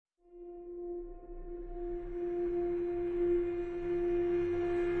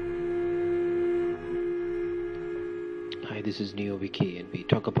Hi, this is NeoWiki, and we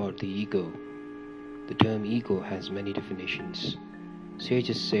talk about the ego. The term ego has many definitions.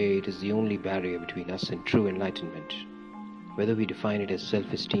 Sages say it is the only barrier between us and true enlightenment. Whether we define it as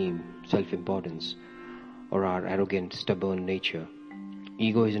self-esteem, self-importance, or our arrogant, stubborn nature,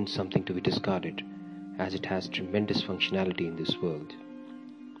 ego isn't something to be discarded, as it has tremendous functionality in this world.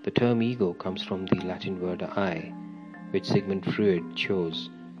 The term ego comes from the Latin word I, which Sigmund Freud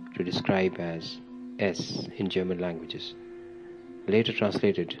chose to describe as S in German languages, later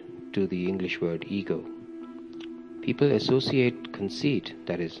translated to the English word ego. People associate conceit,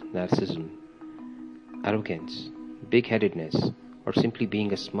 that is, narcissism, arrogance, big-headedness, or simply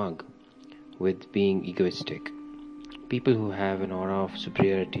being a smug, with being egoistic. People who have an aura of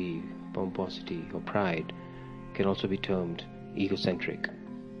superiority, pomposity, or pride can also be termed egocentric.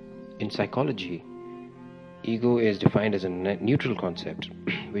 In psychology, ego is defined as a neutral concept,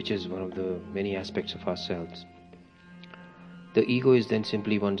 which is one of the many aspects of ourselves. The ego is then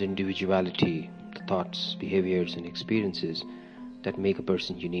simply one's individuality, the thoughts, behaviors, and experiences that make a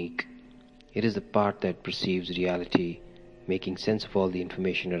person unique. It is the part that perceives reality, making sense of all the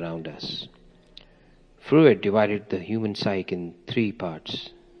information around us. Freud divided the human psyche in three parts: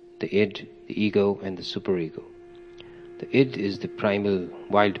 the id, the ego, and the superego. The id is the primal,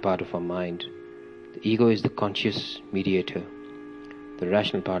 wild part of our mind. The ego is the conscious mediator, the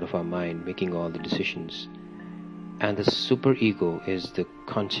rational part of our mind making all the decisions. And the superego is the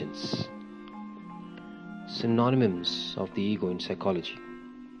conscience. Synonyms of the ego in psychology: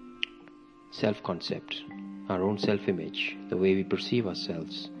 self-concept, our own self-image, the way we perceive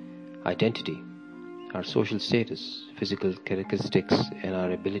ourselves; identity, our social status, physical characteristics, and our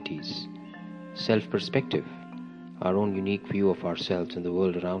abilities; self-perspective, our own unique view of ourselves and the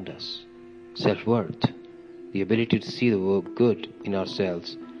world around us; self-worth, the ability to see the good in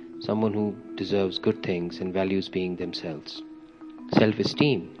ourselves, someone who deserves good things and values being themselves;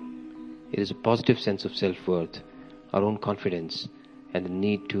 self-esteem, it is a positive sense of self-worth, our own confidence, and the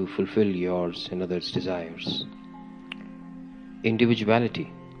need to fulfill yours and others' desires;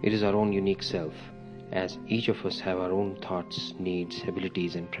 individuality, it is our own unique self, as each of us have our own thoughts, needs,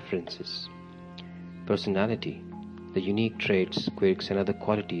 abilities, and preferences; personality, the unique traits, quirks, and other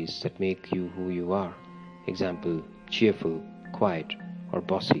qualities that make you who you are. Example, cheerful, quiet, or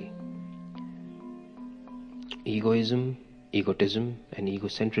bossy. Egoism, egotism, and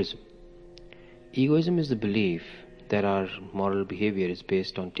egocentrism. Egoism is the belief that our moral behavior is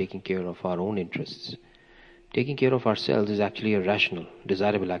based on taking care of our own interests. Taking care of ourselves is actually a rational,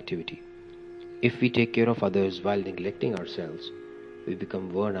 desirable activity. If we take care of others while neglecting ourselves, we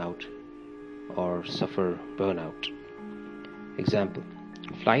become worn out or suffer burnout. Example,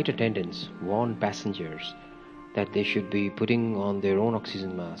 flight attendants warn passengers that they should be putting on their own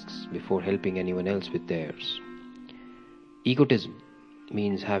oxygen masks before helping anyone else with theirs. Egotism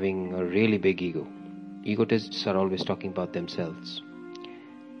means having a really big ego. Egotists are always talking about themselves.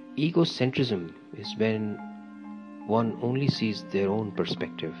 Egocentrism is when one only sees their own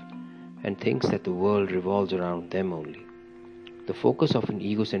perspective and thinks that the world revolves around them only. The focus of an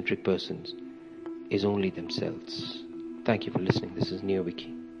egocentric person is only themselves. Thank you for listening. This is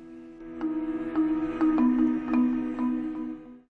NeoWiki.